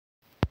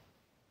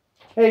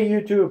Hey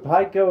YouTube,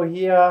 Heiko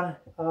here.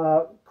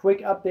 Quick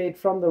update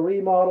from the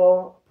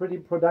remodel. Pretty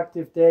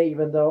productive day,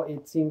 even though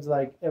it seems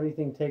like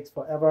everything takes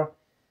forever.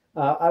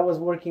 I was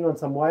working on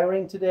some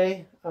wiring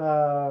today,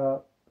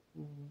 tying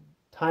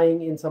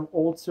in some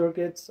old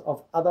circuits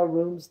of other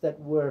rooms that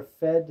were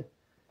fed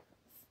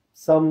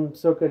some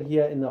circuit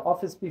here in the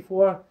office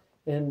before.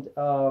 And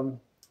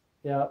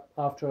yeah,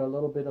 after a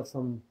little bit of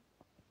some,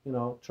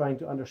 trying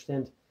to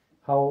understand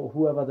how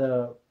whoever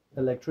the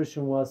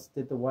electrician was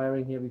did the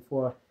wiring here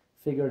before,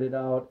 figured it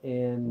out,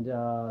 and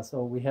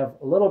so we have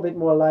a little bit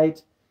more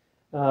light.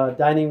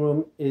 Dining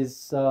room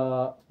is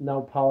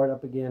now powered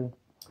up again,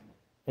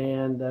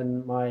 and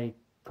then my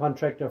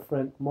contractor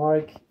friend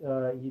Mark,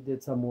 he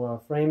did some more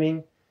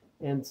framing,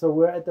 and so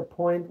we're at the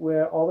point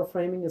where all the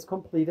framing is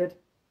completed.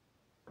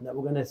 That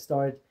we're going to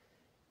start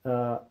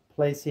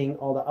placing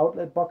all the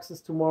outlet boxes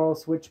tomorrow,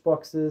 switch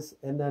boxes,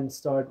 and then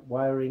start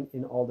wiring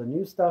in all the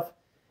new stuff.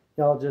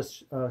 I'll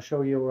just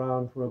show you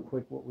around real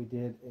quick what we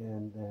did,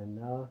 and then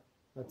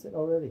that's it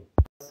already.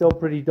 Still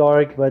pretty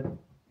dark, but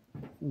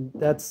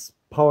that's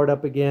powered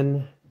up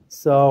again.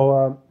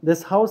 So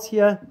this house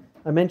here,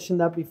 I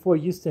mentioned that before,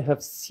 used to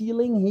have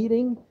ceiling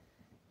heating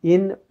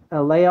in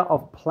a layer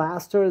of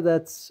plaster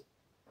that's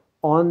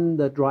on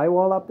the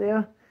drywall up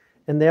there,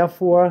 and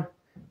therefore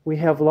we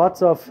have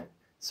lots of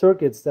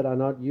circuits that are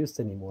not used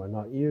anymore.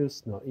 Not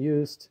used, not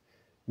used,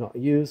 not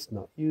used,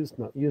 not used,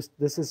 not used.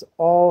 This is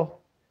all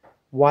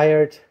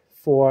wired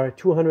for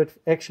 200.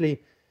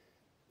 Actually,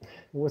 it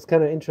was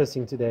kind of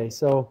interesting today.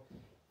 So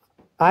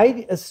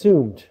I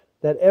assumed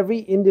that every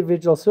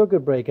individual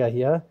circuit breaker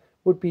here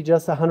would be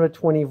just a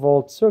 120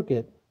 volt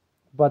circuit,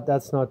 but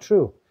that's not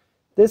true.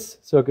 This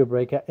circuit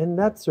breaker and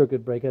that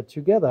circuit breaker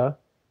together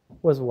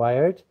was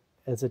wired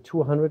as a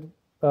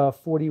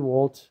 240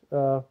 volt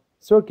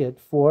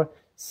circuit for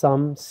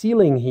some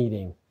ceiling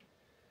heating.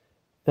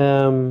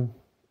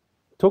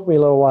 Took me a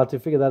little while to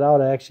figure that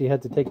out. I actually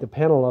had to take the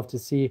panel off to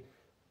see,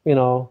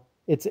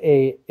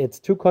 it's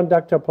two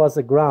conductor plus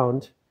a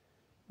ground.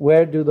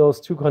 Where do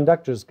those two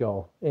conductors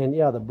go? And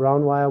yeah, the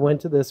brown wire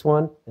went to this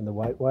one and the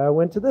white wire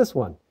went to this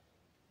one.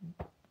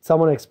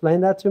 Someone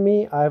explained that to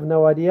me. I have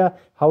no idea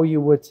how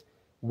you would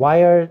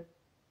wire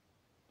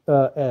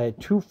a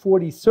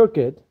 240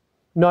 circuit,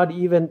 not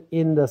even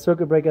in the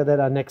circuit breaker that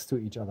are next to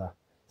each other.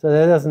 So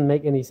that doesn't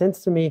make any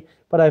sense to me,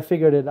 but I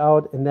figured it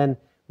out and then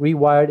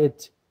rewired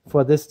it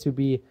for this to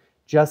be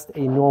just a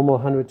normal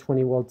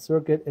 120 volt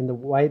circuit, and the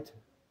white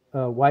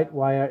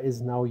wire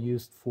is now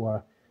used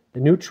for the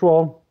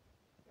neutral.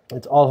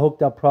 It's all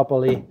hooked up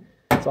properly.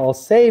 It's all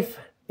safe,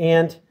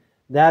 and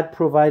that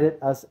provided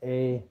us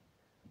a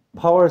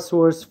power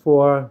source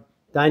for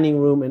dining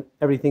room and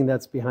everything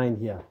that's behind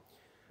here.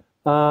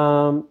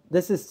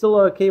 This is still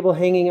a cable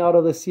hanging out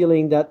of the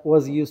ceiling that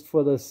was used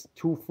for this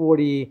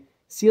 240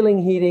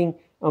 ceiling heating.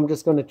 I'm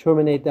just going to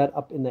terminate that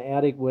up in the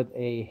attic with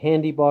a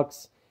handy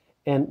box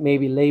and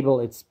maybe label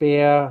it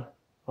spare,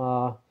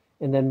 and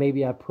then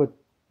maybe I put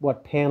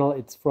what panel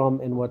it's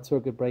from and what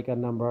circuit breaker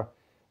number.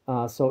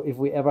 So if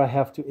we ever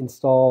have to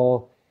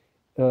install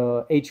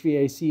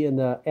HVAC in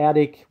the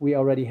attic, we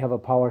already have a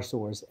power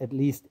source, at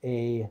least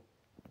a,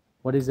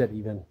 what is that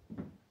even?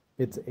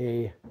 It's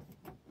a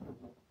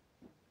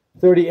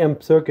 30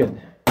 amp circuit.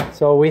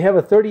 So we have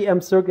a 30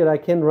 amp circuit. I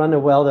can run a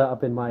welder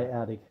up in my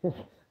attic.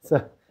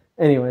 So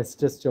anyways,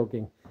 just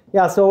joking.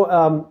 Yeah,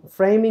 so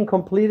framing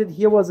completed.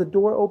 Here was a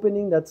door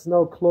opening that's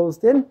now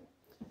closed in.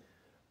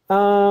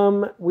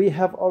 We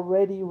have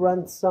already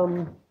run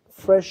some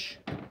fresh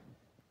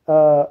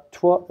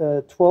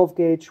 12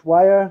 gauge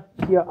wire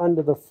here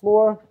under the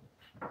floor.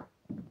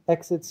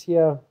 Exits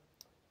here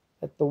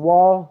at the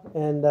wall,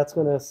 and that's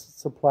going to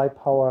supply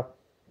power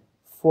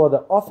for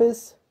the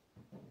office.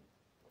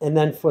 And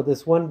then for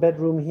this one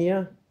bedroom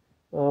here,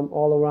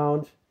 all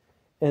around.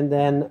 And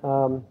then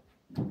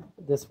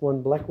this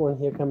one black one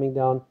here coming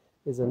down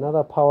is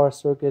another power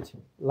circuit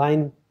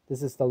line.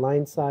 This is the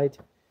line side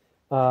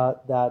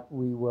that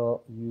we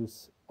will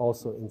use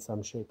also in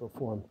some shape or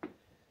form.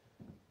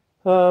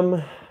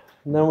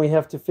 Now we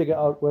have to figure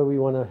out where we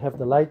want to have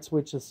the light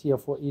switches here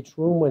for each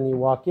room when you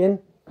walk in.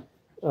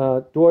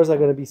 Doors are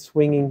going to be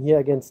swinging here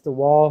against the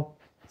wall.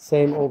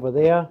 Same over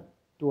there.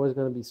 Door is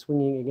going to be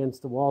swinging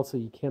against the wall, so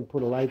you can't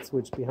put a light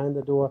switch behind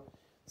the door.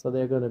 So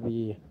they're going to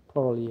be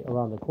probably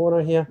around the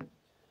corner here.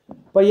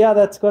 But yeah,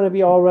 that's going to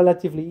be all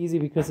relatively easy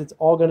because it's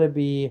all going to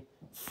be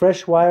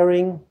fresh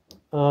wiring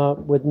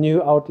with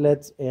new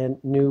outlets and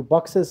new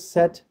boxes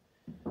set.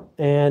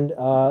 And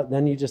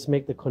then you just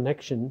make the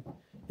connection.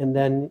 And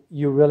then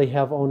you really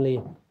have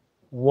only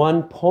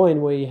one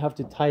point where you have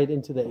to tie it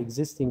into the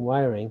existing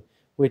wiring,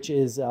 which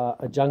is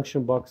a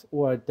junction box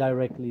or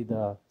directly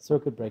the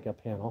circuit breaker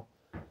panel.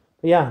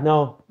 But yeah,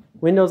 now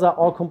windows are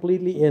all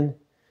completely in.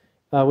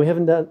 We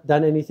haven't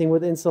done anything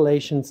with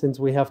insulation since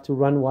we have to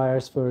run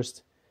wires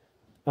first.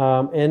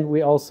 And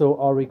we also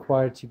are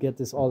required to get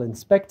this all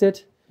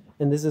inspected.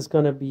 And this is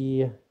going to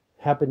be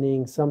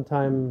happening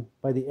sometime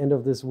by the end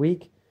of this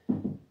week,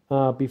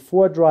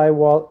 before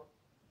drywall,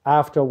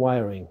 after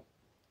wiring.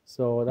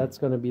 So that's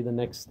going to be the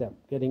next step,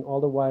 getting all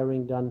the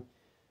wiring done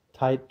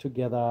tied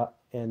together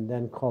and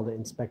then call the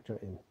inspector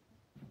in.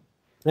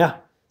 Yeah,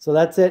 so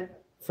that's it.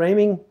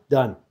 Framing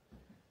done.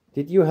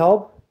 Did you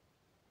help?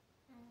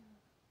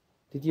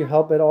 Did you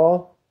help at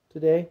all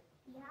today?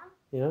 Yeah.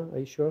 Yeah, are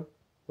you sure?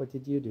 What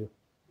did you do?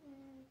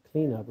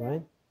 Clean up,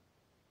 right?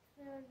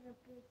 Fill the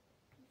big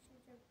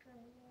pieces of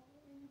drywall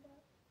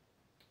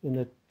In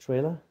the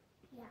trailer?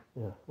 Yeah.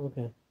 Yeah,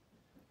 okay.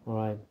 All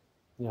right.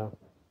 Yeah.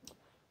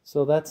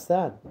 So that's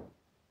that.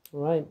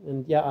 All right.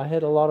 And yeah, I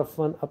had a lot of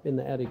fun up in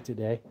the attic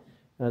today.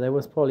 There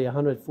was probably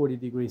 140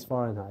 degrees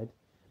Fahrenheit.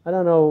 I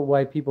don't know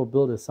why people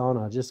build a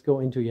sauna. Just go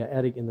into your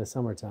attic in the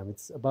summertime.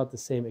 It's about the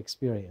same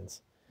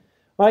experience.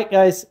 All right,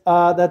 guys.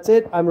 That's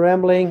it. I'm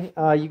rambling.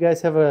 You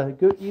guys have a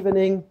good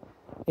evening,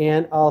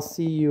 and I'll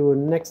see you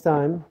next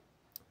time.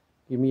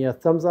 Give me a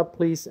thumbs up,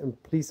 please,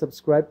 and please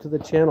subscribe to the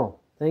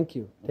channel. Thank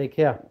you. Take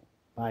care.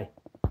 Bye.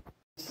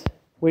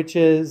 Which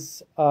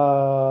is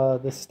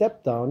the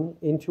step down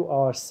into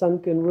our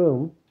sunken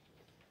room.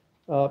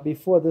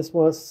 Before this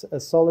was a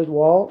solid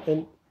wall,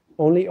 and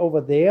only over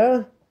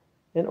there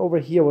and over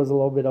here was a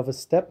little bit of a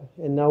step,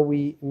 and now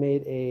we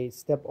made a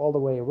step all the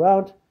way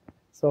around.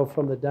 So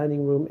from the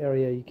dining room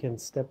area you can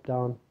step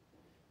down.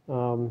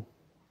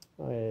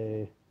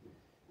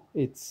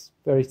 It's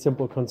very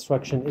simple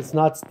construction. It's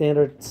not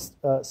standard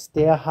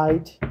stair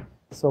height,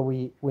 so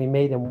we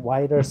made them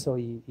wider so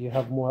you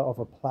have more of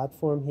a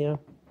platform here.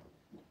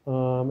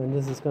 And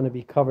this is going to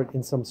be covered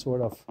in some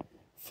sort of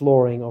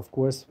flooring, of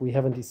course. We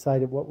haven't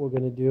decided what we're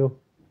going to do.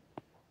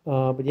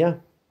 But yeah,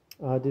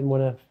 I didn't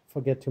want to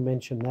forget to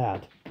mention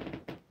that.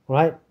 All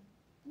right,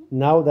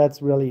 now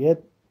that's really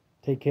it.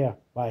 Take care.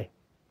 Bye.